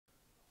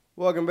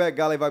Welcome back,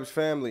 Golly Vibes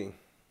family.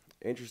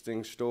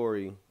 Interesting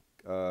story.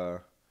 Was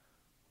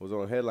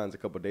on headlines a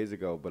couple days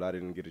ago, but I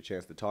didn't get a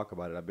chance to talk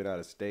about it. I've been out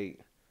of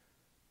state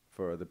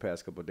for the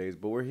past couple days,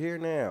 but we're here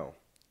now.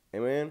 Hey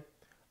man,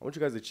 I want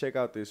you guys to check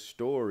out this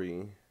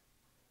story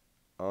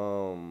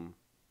um,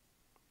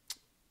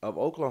 of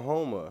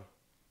Oklahoma.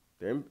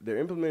 They're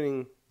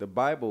implementing the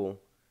Bible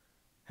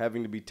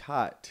having to be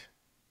taught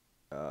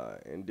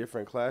in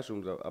different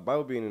classrooms. A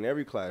Bible being in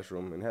every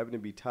classroom and having to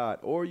be taught,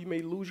 or you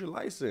may lose your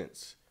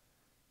license.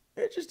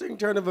 Interesting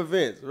turn of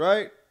events,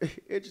 right?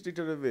 Interesting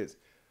turn of events.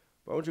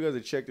 But I want you guys to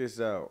check this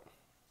out.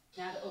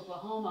 Now to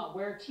Oklahoma,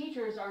 where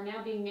teachers are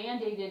now being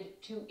mandated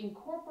to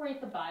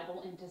incorporate the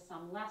Bible into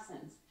some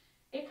lessons.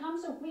 It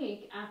comes a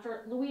week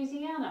after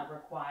Louisiana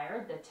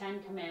required the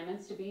Ten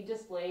Commandments to be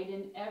displayed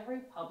in every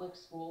public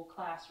school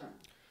classroom.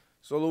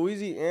 So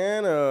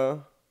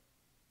Louisiana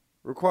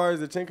requires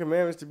the Ten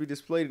Commandments to be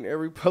displayed in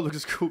every public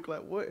school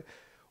class.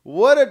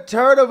 What a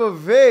turn of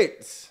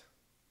events!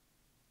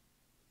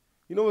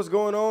 You know what's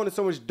going on? There's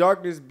so much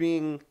darkness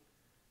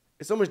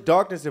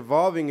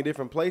evolving in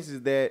different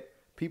places that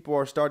people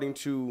are starting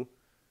to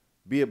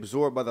be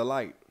absorbed by the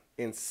light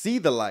and see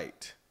the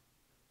light.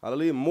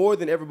 Hallelujah, more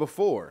than ever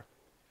before.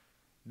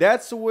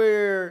 That's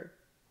where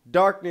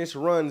darkness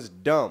runs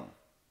dumb,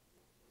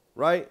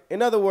 right?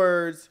 In other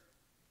words,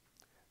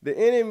 the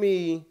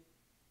enemy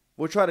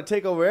will try to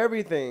take over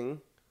everything,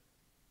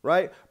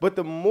 right? But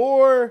the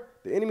more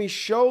the enemy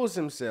shows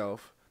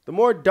himself, the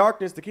more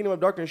darkness, the kingdom of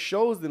darkness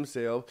shows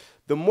themselves,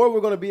 the more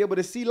we're going to be able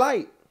to see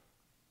light.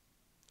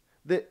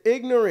 The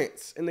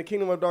ignorance in the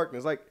kingdom of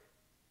darkness, like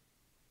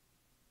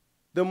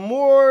the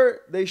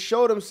more they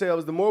show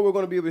themselves, the more we're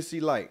going to be able to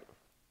see light.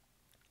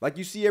 Like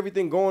you see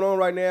everything going on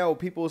right now with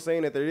people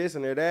saying that they're this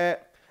and they're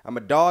that. I'm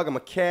a dog, I'm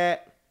a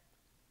cat.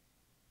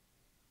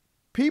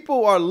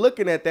 People are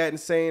looking at that and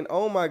saying,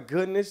 oh my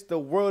goodness, the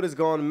world has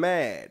gone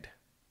mad.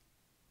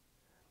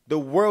 The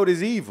world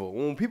is evil.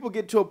 When people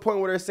get to a point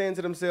where they're saying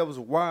to themselves,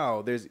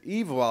 wow, there's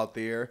evil out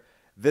there,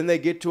 then they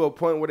get to a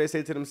point where they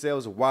say to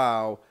themselves,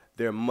 wow,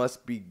 there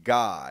must be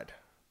God.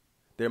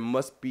 There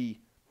must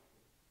be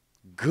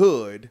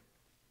good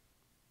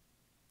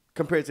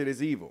compared to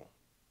this evil,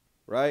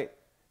 right?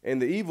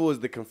 And the evil is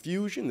the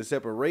confusion, the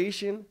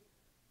separation,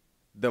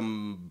 the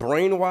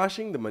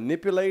brainwashing, the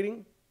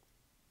manipulating,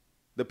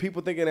 the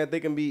people thinking that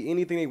they can be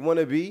anything they want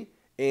to be,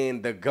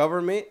 and the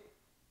government,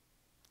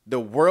 the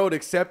world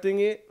accepting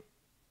it.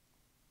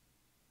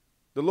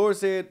 The Lord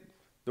said,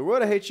 the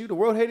world hates you, the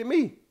world hated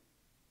me.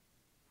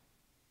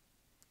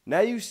 Now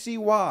you see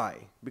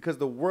why, because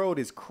the world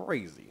is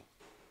crazy.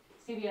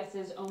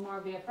 CBS's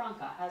Omar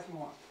Villafranca has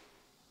more.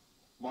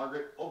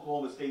 Margaret,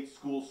 Oklahoma State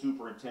School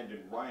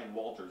Superintendent Ryan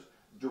Walters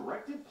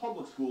directed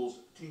public schools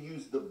to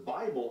use the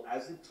Bible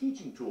as a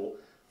teaching tool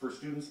for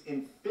students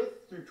in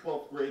 5th through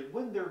 12th grade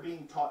when they're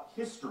being taught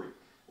history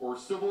or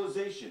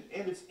civilization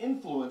and its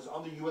influence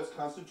on the U.S.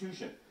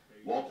 Constitution.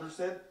 Walters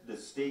said the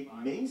state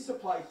may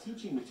supply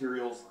teaching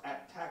materials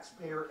at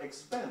taxpayer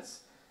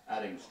expense,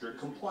 adding strict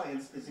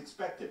compliance is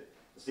expected.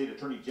 The state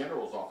attorney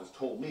general's office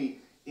told me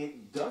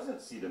it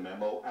doesn't see the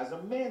memo as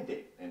a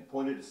mandate and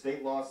pointed to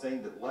state law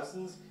saying that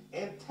lessons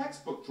and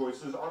textbook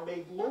choices are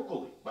made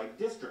locally by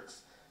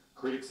districts.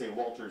 Critics say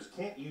Walters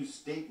can't use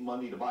state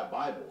money to buy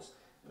Bibles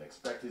and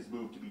expect his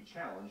move to be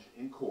challenged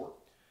in court.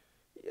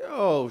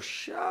 Yo,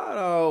 shout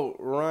out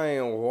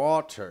Ryan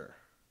Walter.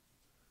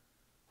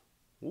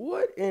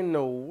 What in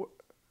the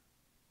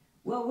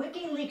Well,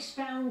 WikiLeaks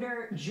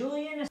founder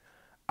Julian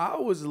I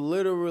was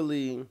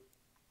literally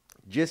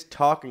just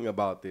talking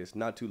about this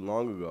not too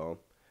long ago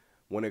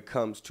when it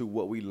comes to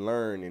what we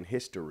learn in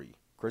history.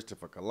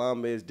 Christopher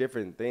Columbus,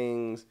 different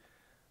things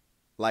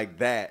like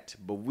that.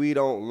 But we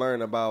don't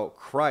learn about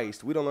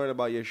Christ. We don't learn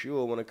about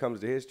Yeshua when it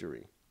comes to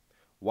history.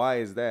 Why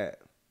is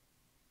that?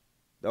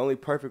 The only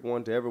perfect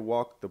one to ever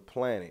walk the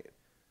planet.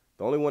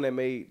 The only one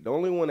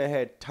that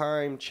had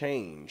time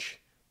change.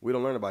 We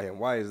don't learn about him.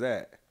 Why is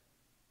that?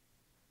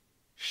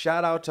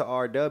 Shout out to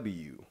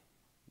RW.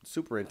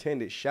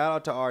 Superintendent, shout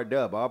out to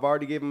R-Dub. I've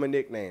already given him a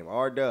nickname,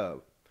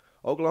 R-Dub.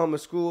 Oklahoma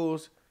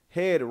Schools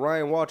head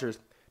Ryan Walters.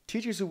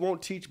 Teachers who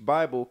won't teach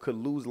Bible could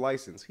lose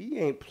license. He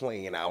ain't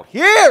playing out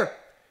here.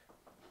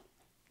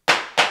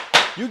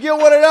 You get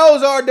one of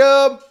those,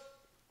 R-Dub.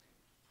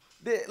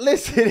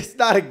 Listen, it's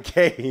not a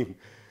game.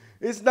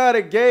 It's not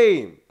a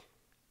game.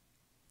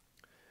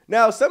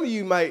 Now, some of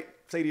you might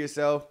say to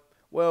yourself,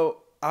 well,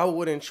 I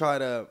wouldn't try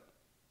to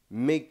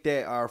make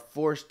that or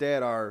force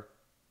that or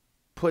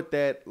put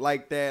that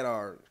like that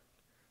or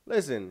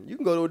listen, you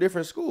can go to a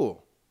different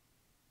school.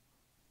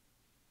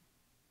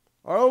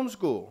 Our own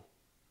school.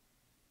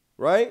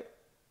 Right?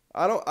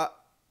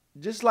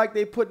 Just like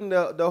they putting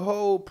the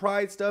whole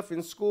pride stuff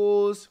in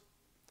schools,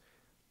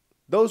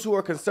 those who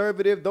are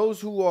conservative,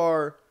 those who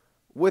are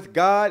with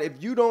God,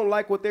 if you don't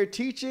like what they're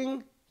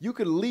teaching, you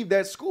could leave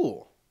that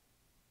school.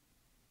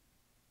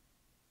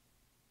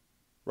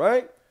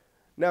 Right?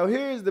 Now,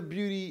 here's the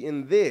beauty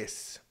in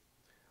this.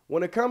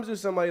 When it comes to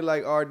somebody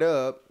like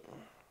R-Dub,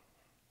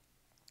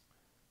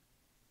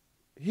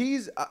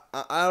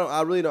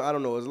 I really don't, I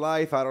don't know his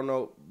life. I don't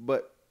know,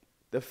 but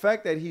the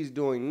fact that he's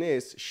doing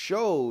this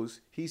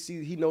shows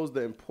he knows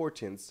the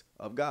importance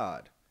of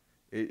God.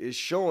 It's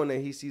showing that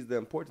he sees the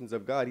importance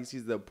of God. He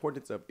sees the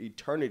importance of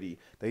eternity,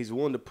 that he's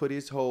willing to put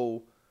his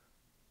whole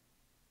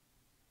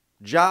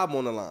job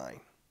on the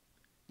line.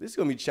 This is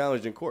going to be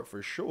challenged in court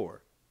for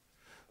sure.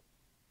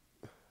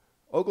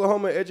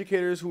 Oklahoma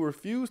educators who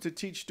refuse to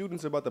teach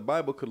students about the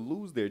Bible could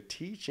lose their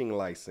teaching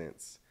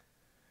license.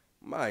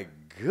 My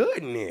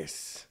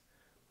goodness.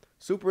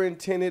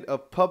 Superintendent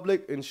of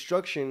Public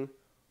Instruction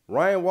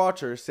Ryan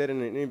Walters said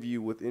in an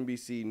interview with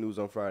NBC News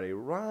on Friday,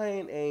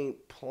 Ryan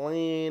ain't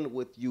playing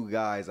with you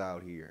guys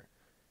out here.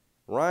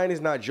 Ryan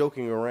is not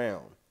joking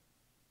around.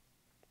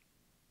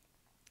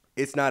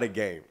 It's not a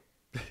game.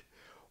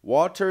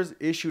 Walters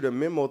issued a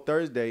memo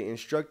Thursday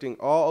instructing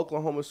all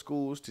Oklahoma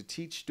schools to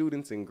teach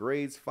students in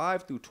grades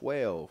 5 through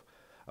 12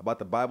 about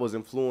the Bible's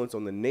influence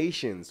on the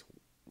nation's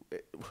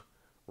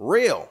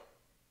real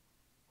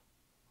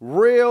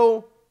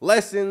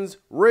lessons,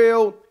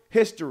 real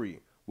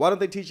history. Why don't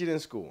they teach it in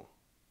school?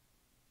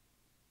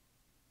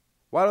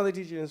 Why don't they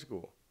teach it in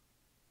school?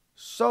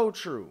 So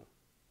true.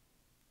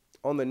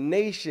 On the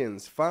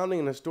nation's founding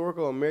and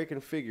historical American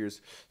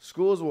figures,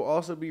 schools will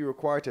also be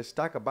required to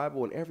stock a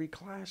Bible in every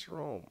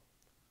classroom.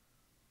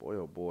 Boy,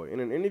 oh boy. In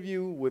an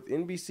interview with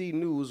NBC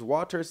News,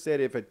 Walters said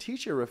if a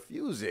teacher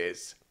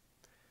refuses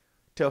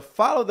to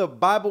follow the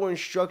Bible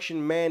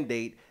instruction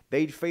mandate,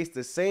 they'd face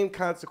the same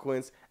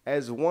consequence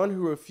as one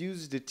who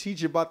refuses to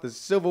teach about the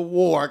Civil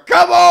War.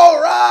 Come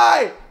on,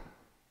 Ryan!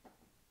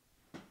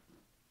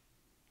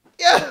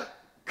 Yeah!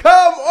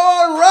 Come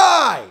on,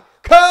 Ryan!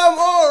 Come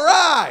on,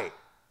 Ryan!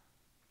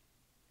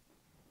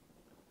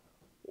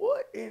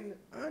 What in...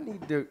 I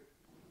need to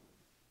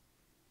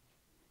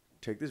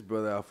take this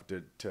brother out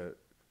to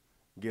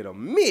get a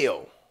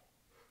meal.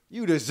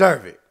 You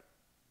deserve it.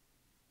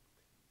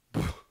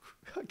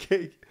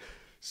 Okay.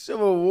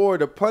 Civil War,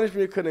 the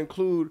punishment could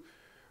include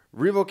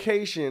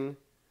revocation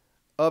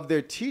of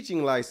their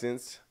teaching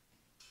license.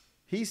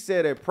 He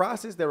said a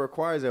process that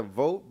requires a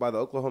vote by the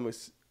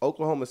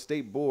Oklahoma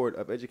State Board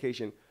of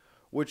Education,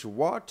 which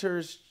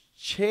Walters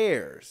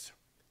chairs.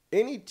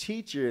 Any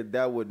teacher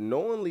that would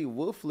knowingly,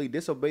 willfully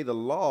disobey the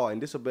law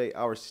and disobey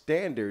our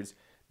standards,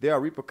 there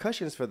are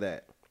repercussions for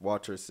that,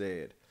 Walters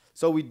said.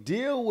 So we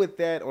deal with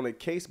that on a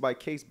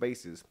case-by-case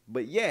basis.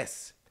 But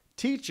yes,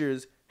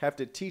 teachers have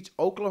to teach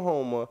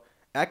Oklahoma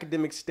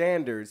academic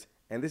standards,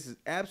 and this is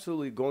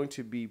absolutely going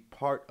to be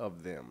part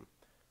of them.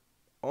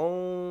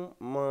 Oh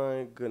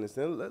my goodness.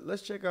 Now,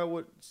 let's check out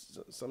what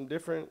some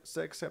different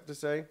sects have to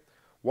say.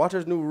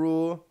 Walters' new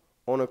rule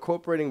on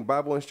incorporating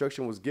Bible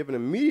instruction was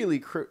immediately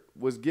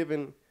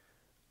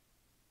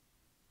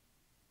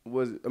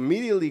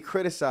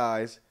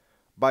criticized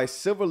by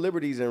civil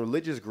liberties and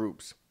religious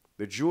groups,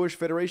 the Jewish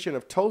Federation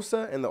of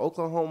Tulsa and the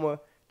Oklahoma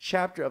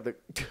chapter of the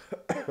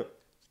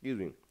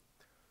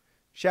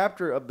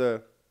chapter of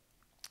the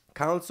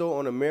Council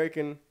on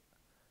American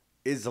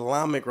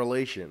Islamic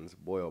Relations.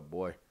 Boy, oh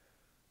boy.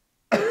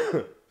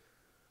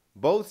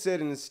 Both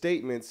said in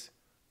statements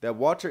that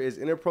Walters is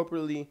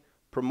inappropriately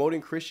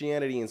promoting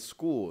Christianity in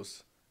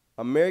schools.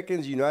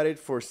 Americans United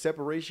for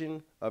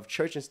Separation of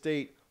Church and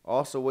State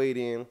also weighed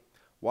in.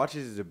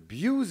 Walters is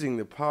abusing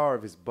the power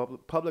of his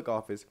public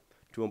office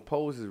to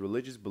impose his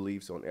religious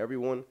beliefs on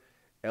everyone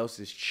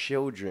else's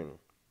children.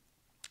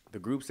 The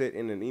group said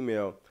in an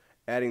email,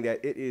 adding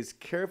that it is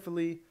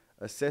carefully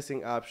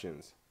assessing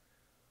options.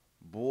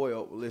 Boy,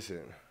 oh,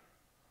 listen.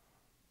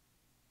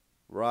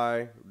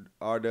 Rye,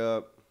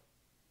 R-Dub.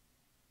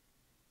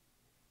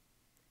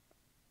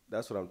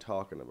 That's what I'm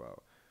talking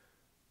about.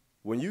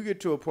 When you get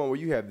to a point where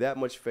you have that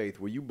much faith,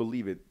 where you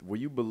believe it, where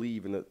you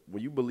believe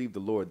the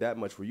Lord that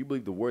much, where you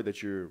believe the word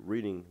that you're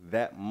reading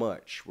that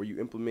much, where you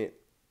implement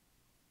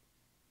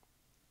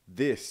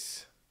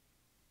this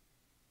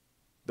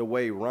the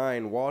way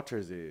Ryan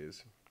Walters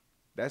is,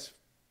 that's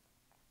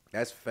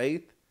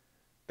faith.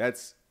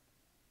 That's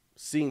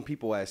seeing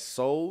people as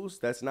souls.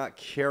 That's not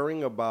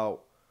caring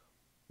about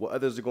what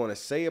others are going to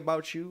say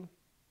about you.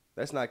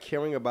 That's not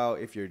caring about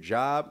if your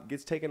job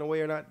gets taken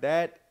away or not.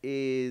 That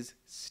is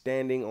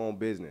standing on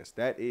business.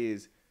 That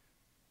is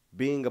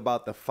being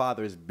about the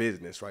Father's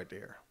business right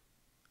there.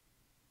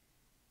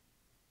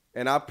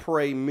 And I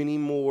pray many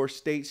more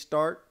states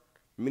start,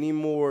 many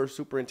more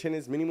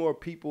superintendents, many more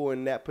people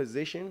in that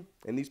position,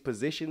 in these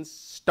positions,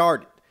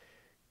 start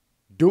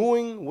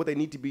doing what they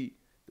need to be,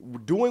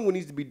 doing what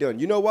needs to be done.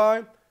 You know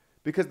why?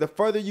 Because the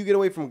further you get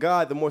away from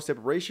God, the more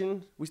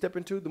separation we step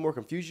into, the more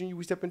confusion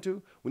we step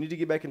into. We need to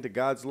get back into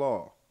God's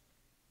law,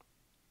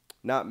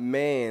 not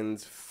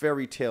man's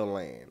fairy tale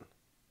land.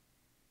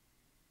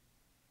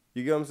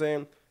 You get what I'm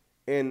saying?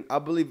 And I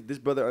believe this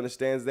brother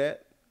understands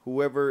that.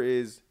 Whoever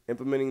is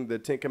implementing the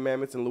 10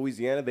 Commandments in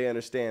Louisiana, they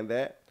understand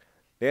that.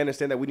 They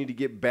understand that we need to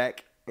get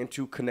back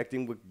into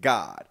connecting with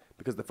God.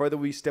 Because the further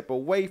we step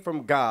away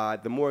from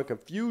God, the more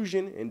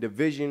confusion and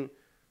division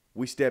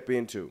we step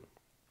into.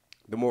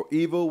 The more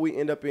evil we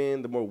end up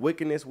in, the more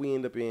wickedness we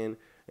end up in,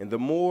 And the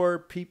more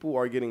people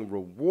are getting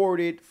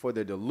rewarded for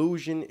their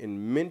delusion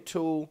and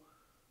mental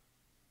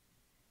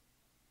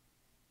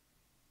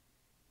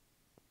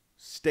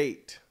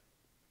state,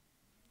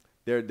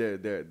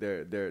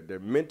 their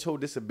mental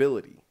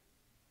disability.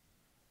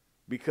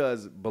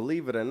 Because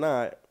believe it or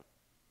not,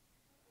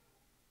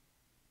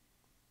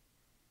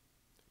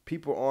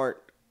 people aren't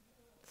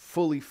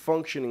fully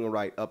functioning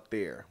right up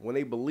there. When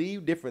they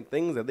believe different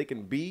things, that they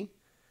can be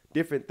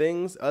different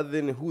things other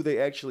than who they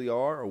actually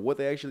are or what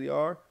they actually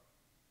are,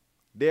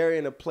 they're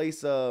in a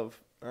place of,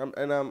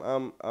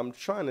 I'm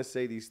trying to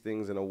say these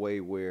things in a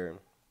way where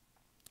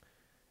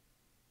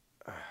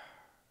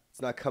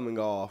it's not coming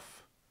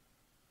off,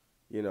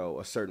 you know,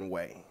 a certain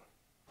way.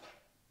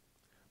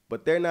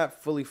 But they're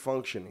not fully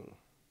functioning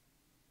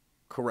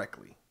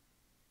correctly,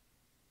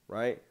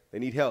 right? They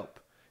need help.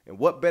 And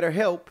what better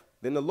help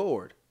than the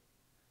Lord?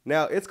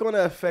 Now, it's going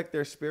to affect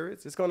their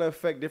spirits. It's going to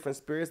affect different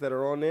spirits that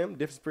are on them,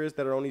 different spirits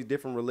that are on these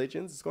different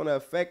religions. It's going to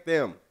affect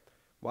them.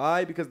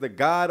 Why? Because the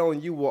God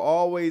on you will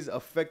always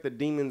affect the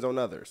demons on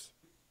others.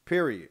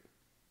 Period.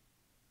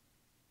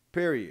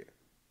 Period.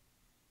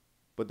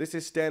 But this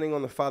is standing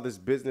on the Father's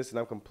business, and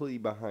I'm completely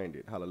behind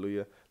it.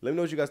 Hallelujah. Let me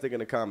know what you guys think in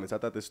the comments. I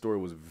thought this story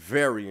was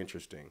very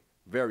interesting.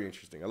 Very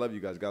interesting. I love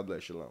you guys. God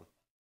bless. Shalom.